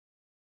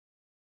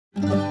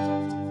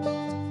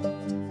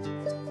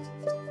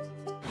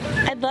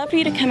I'd love for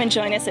you to come and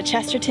join us at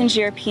Chesterton's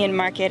European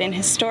Market in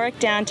historic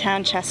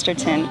downtown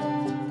Chesterton.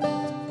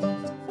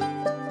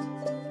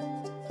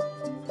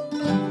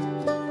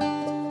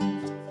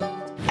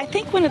 I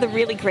think one of the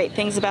really great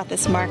things about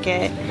this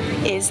market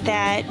is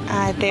that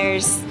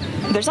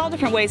there's all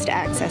different ways to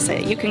access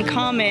it. You can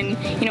come and,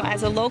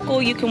 as a local,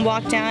 you can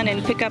walk down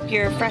and pick up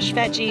your fresh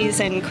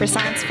veggies and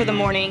croissants for the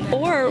morning,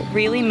 or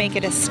really make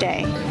it a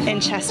stay in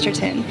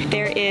Chesterton.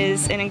 There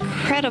is an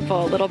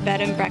incredible little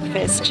bed and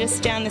breakfast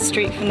just down the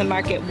street from the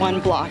market, 1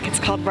 block. It's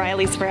called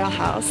Riley's Rail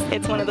House.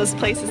 It's one of those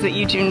places that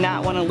you do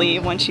not want to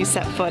leave once you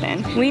set foot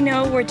in. We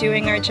know we're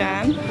doing our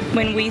job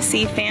when we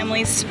see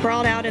families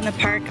sprawled out in the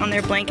park on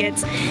their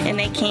blankets, and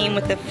they came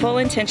with the full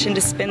intention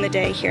to spend the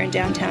day here in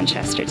downtown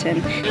Chesterton.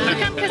 You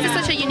come because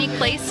it's such a unique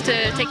place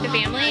to take the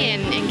family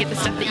and get the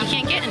stuff that you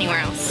can't get anywhere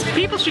else.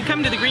 People should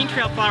come to the Green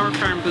Trail Flower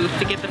Farm booth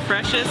to get the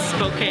freshest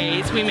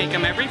bouquets. We make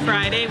them every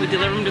Friday. We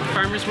deliver them to the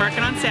farmers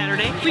market on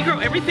Saturday. We grow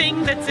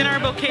everything that's in our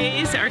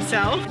bouquets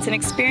ourselves. It's an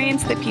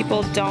experience that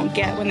people don't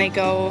get when they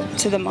go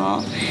to the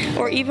mall,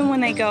 or even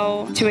when they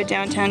go to a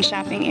downtown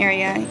shopping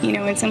area,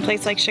 in some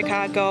place like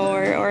Chicago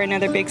or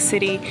another big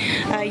city.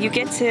 You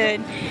get to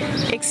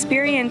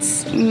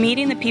experience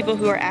meeting the people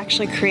who are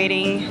actually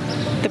creating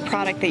the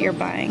product that you're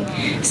buying.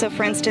 So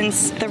for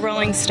instance, the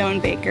Rolling Stone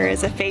Baker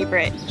is a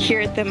favorite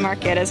here at the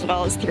market as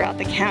well as throughout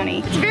the county.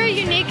 It's a very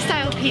unique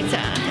style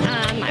pizza.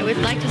 I would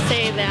like to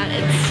say that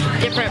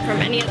it's different from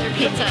any other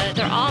pizza.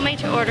 They're all made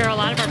to order. A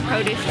lot of our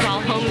produce is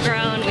all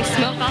homegrown. We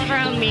smoke all of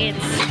our own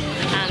meats.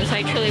 So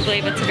I truly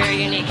believe it's a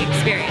very unique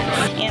experience.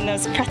 And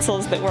those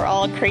pretzels that we're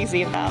all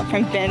crazy about,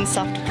 from Ben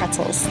Soft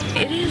Pretzels.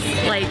 It is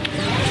like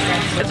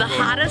the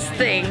hottest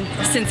thing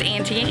since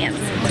Auntie Anne's.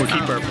 We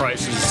keep our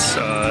prices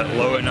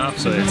low enough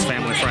so it's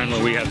family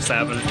friendly. We have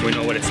 7. We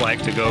know what it's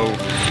like to go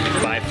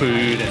buy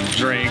food and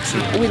drinks.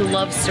 We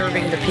love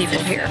serving the people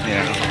here.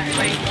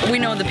 Yeah. We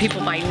know the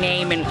people by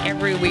name, and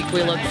every week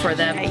we look for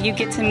them. You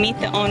get to meet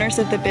the owners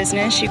of the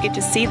business. You get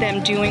to see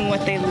them doing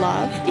what they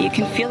love. You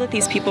can feel that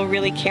these people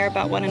really care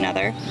about one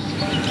another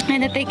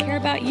and that they care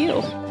about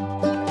you.